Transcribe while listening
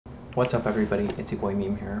What's up, everybody? It's your boy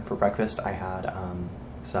Meme here. For breakfast, I had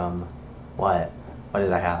some what? What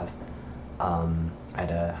did I have? I had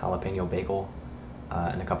a jalapeno bagel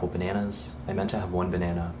and a couple bananas. I meant to have one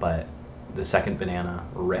banana, but the second banana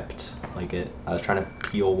ripped. I was trying to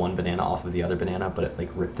peel one banana off of the other banana, but it like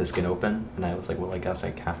ripped the skin open, and I was like, well, I guess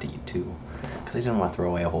I have to eat two because I didn't want to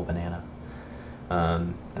throw away a whole banana.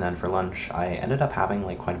 And then for lunch, I ended up having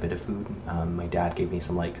like quite a bit of food. My dad gave me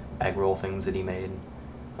some like egg roll things that he made.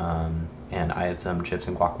 And I had some chips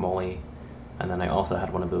and guacamole, and then I also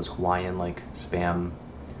had one of those Hawaiian like spam,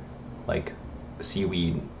 like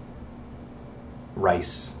seaweed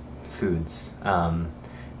rice foods,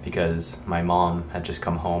 because my mom had just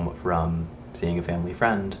come home from seeing a family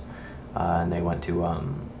friend, and they went to a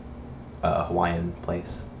Hawaiian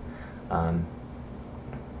place, and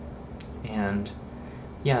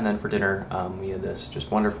yeah, and then for dinner we had this just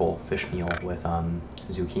wonderful fish meal with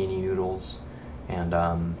zucchini noodles and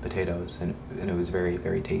potatoes, and it was very,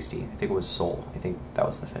 very tasty. I think it was sole. I think that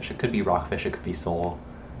was the fish. It could be rockfish, it could be sole.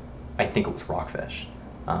 I think it was rockfish,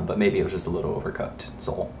 but maybe it was just a little overcooked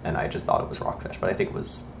sole, and I just thought it was rockfish, but I think it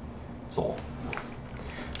was sole.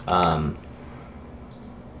 Or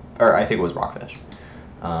I think it was rockfish.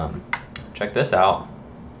 Check this out.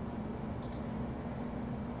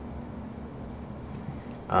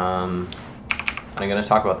 I'm gonna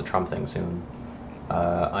talk about the Trump thing soon.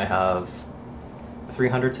 I have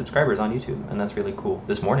 300 subscribers on YouTube, and that's really cool.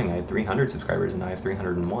 This morning I had 300 subscribers and I have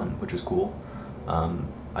 301, which is cool.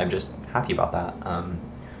 I'm just happy about that.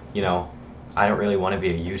 You know, I don't really want to be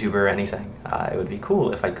a YouTuber or anything. It would be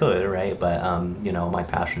cool if I could, right? But you know, my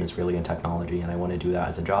passion is really in technology, and I want to do that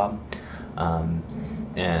as a job.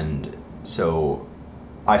 And so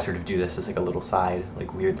I sort of do this as like a little side,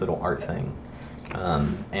 like weird little art thing.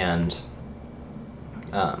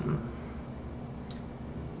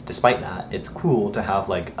 Despite that, it's cool to have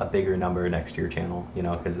like a bigger number next to your channel, you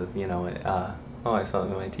know, because you know, oh, I saw it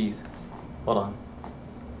in my teeth. Hold on.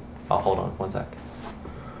 Oh, hold on, one sec.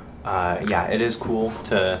 Yeah, it is cool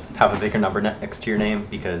to have a bigger number next to your name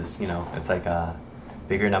because, you know, it's like a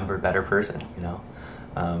bigger number, better person, you know.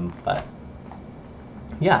 But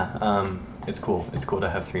yeah, it's cool. It's cool to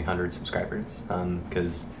have 300 subscribers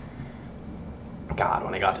because, God,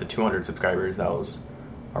 when I got to 200 subscribers, that was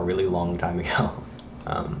a really long time ago.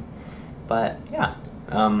 But yeah,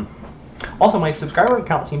 also my subscriber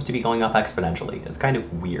count seems to be going up exponentially. It's kind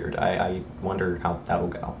of weird. I wonder how that'll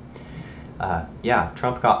go. Yeah,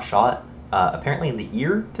 Trump got shot apparently in the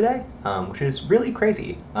ear today, which is really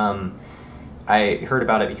crazy. I heard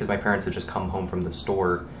about it because my parents had just come home from the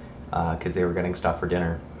store because they were getting stuff for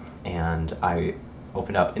dinner, and I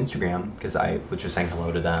opened up Instagram because I was just saying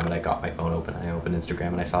hello to them, and I got my phone open and I opened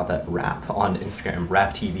Instagram and I saw that Rap on Instagram,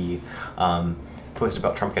 Rap TV, posted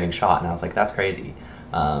about Trump getting shot, and I was like, that's crazy.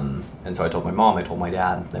 And so I told my mom, I told my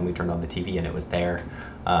dad, then we turned on the TV and it was there.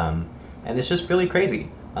 And it's just really crazy.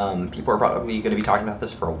 People are probably going to be talking about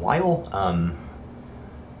this for a while.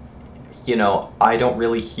 You know, I don't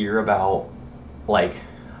really hear about like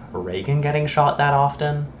Reagan getting shot that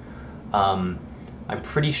often. I'm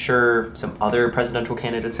pretty sure some other presidential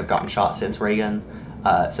candidates have gotten shot since Reagan.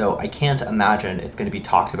 So I can't imagine it's going to be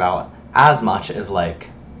talked about as much as like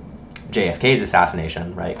JFK's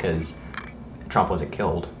assassination, right? Because Trump wasn't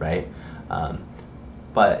killed, right?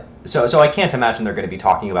 But so I can't imagine they're going to be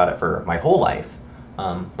talking about it for my whole life.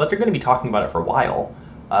 But they're going to be talking about it for a while.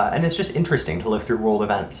 And it's just interesting to live through world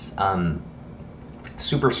events.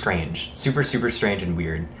 Super strange. Super strange and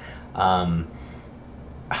weird. I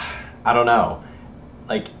don't know.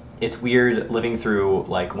 Like, it's weird living through,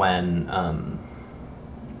 like, when,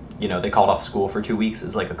 you know, they called off school for 2 weeks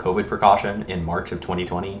as, like, a COVID precaution in March of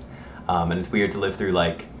 2020. And it's weird to live through,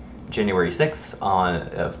 like, January 6th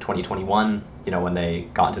of 2021, you know, when they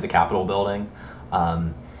got into the Capitol building.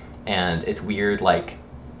 And it's weird, like,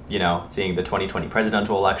 you know, seeing the 2020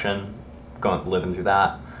 presidential election, living through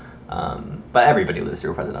that. But everybody lives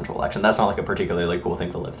through a presidential election. That's not, like, a particularly, like, cool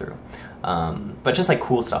thing to live through. But just, like,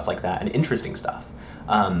 cool stuff like that and interesting stuff.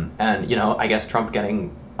 And, you know, I guess Trump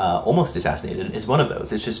getting almost assassinated is one of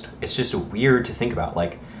those. It's just weird to think about,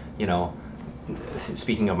 like, you know,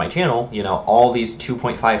 speaking of my channel, you know, all these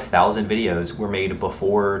 2.5 thousand videos were made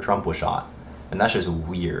before Trump was shot. And that's just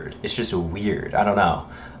weird. It's just weird. I don't know.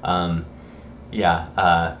 It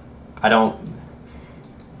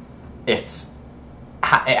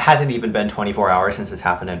hasn't even been 24 hours since this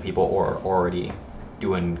happened, and people are already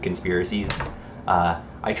doing conspiracies.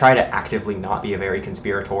 I try to actively not be a very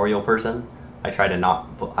conspiratorial person. I try to not,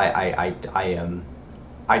 I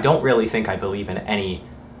don't really think I believe in any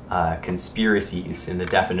conspiracies in the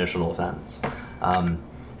definitional sense.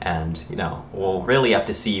 And, you know, we'll really have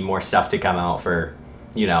to see more stuff to come out for,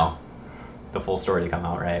 you know, the full story to come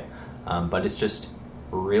out, right? But it's just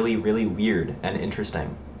really, really weird and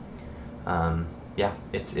interesting. Yeah,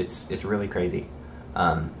 it's really crazy.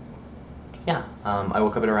 I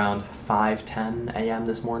woke up at around 5:10 a.m.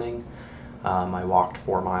 this morning. I walked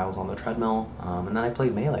 4 miles on the treadmill, and then I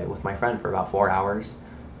played Melee with my friend for about 4 hours.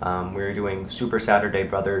 We were doing Super Saturday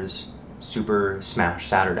Brothers Super Smash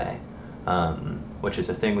Saturday, which is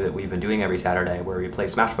a thing that we've been doing every Saturday, where we play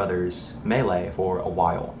Smash Brothers Melee for a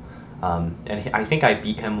while. And I think I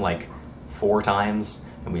beat him like 4 times,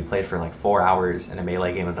 and we played for like 4 hours, and a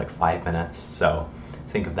Melee game was like 5 minutes, so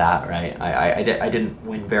think of that, right? I didn't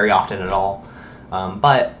win very often at all,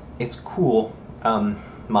 but it's cool.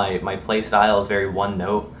 My play style is very one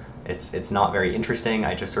note. It's not very interesting.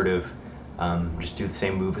 I just sort of just do the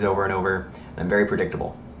same moves over and over, and I'm very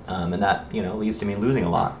predictable, and that, you know, leads to me losing a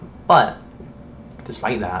lot. But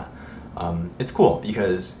despite that, it's cool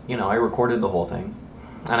because, you know, I recorded the whole thing,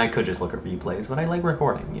 and I could just look at replays, but I like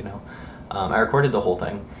recording, you know. I recorded the whole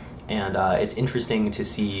thing, and it's interesting to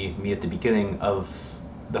see me at the beginning of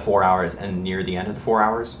the 4 hours and near the end of the 4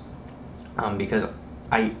 hours, because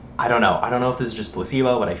I don't know if this is just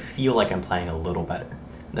placebo, but I feel like I'm playing a little better.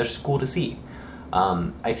 And that's just cool to see.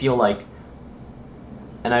 I feel like,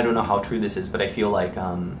 and I don't know how true this is, but I feel like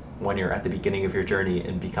when you're at the beginning of your journey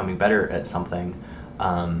and becoming better at something,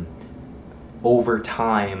 over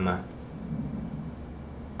time,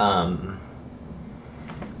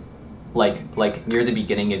 like near the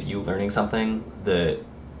beginning of you learning something, the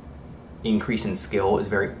increase in skill is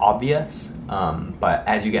very obvious, but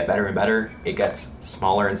as you get better and better, it gets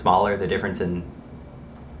smaller and smaller, the difference in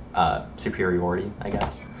superiority, I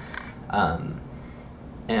guess.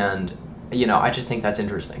 And, you know, I just think that's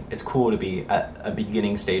interesting. It's cool to be at a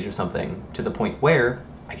beginning stage of something to the point where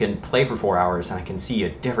I can play for 4 hours and I can see a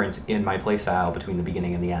difference in my playstyle between the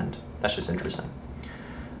beginning and the end. That's just interesting.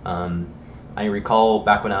 I recall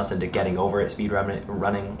back when I was into getting over it, speed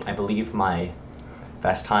running, I believe my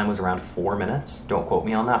best time was around 4 minutes. Don't quote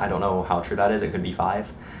me on that. I don't know how true that is. It could be 5.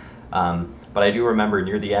 But I do remember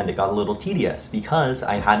near the end it got a little tedious because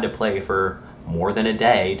I had to play for more than a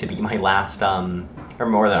day to beat my last, or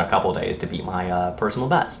more than a couple days to beat my personal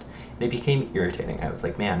best. And it became irritating. I was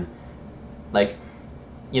like, man, like,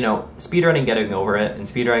 you know, speedrunning, getting over it, and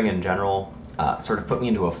speedrunning in general sort of put me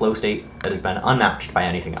into a flow state that has been unmatched by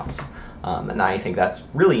anything else. And I think that's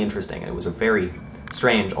really interesting. It was a very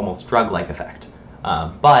strange, almost drug-like effect.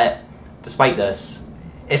 But despite this,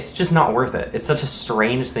 it's just not worth it. It's such a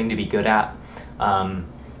strange thing to be good at.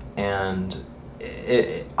 And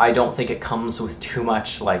I don't think it comes with too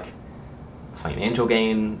much, like, financial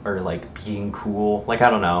gain or, like, being cool. Like,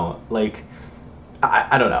 I don't know. Like,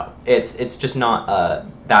 I don't know. It's just not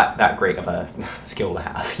that great of a skill to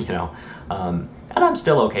have, you know. And I'm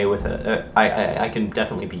still okay with it. I can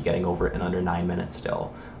definitely be getting over it in under 9 minutes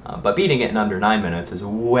still. But beating it in under 9 minutes is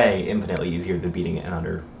way infinitely easier than beating it in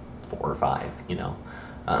under 4 or 5, you know.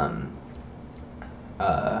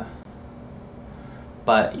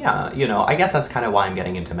 But yeah, you know, I guess that's kind of why I'm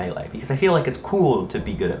getting into Melee, because I feel like it's cool to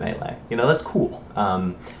be good at Melee. You know, that's cool.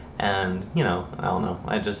 And, you know, I don't know.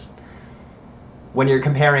 I just... When you're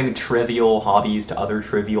comparing trivial hobbies to other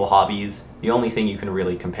trivial hobbies, the only thing you can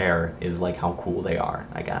really compare is, like, how cool they are,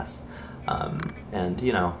 I guess. And,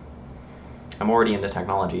 you know, I'm already into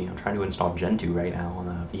technology. I'm trying to install Gentoo right now on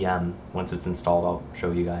a VM. Once it's installed, I'll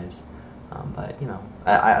show you guys. But, you know,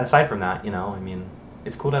 aside from that, you know, I mean,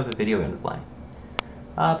 it's cool to have a video game to play.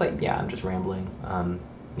 But, yeah, I'm just rambling.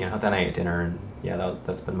 You know, then I ate dinner, and, yeah,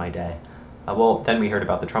 that's been my day. Well, then we heard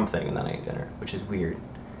about the Trump thing, and then I ate dinner, which is weird.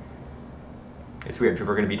 It's weird.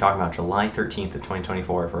 People are going to be talking about July 13th of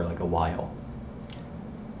 2024 for, like, a while.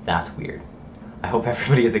 That's weird. I hope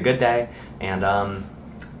everybody has a good day, and,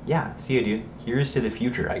 yeah, see you, dude. Here's to the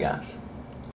future, I guess.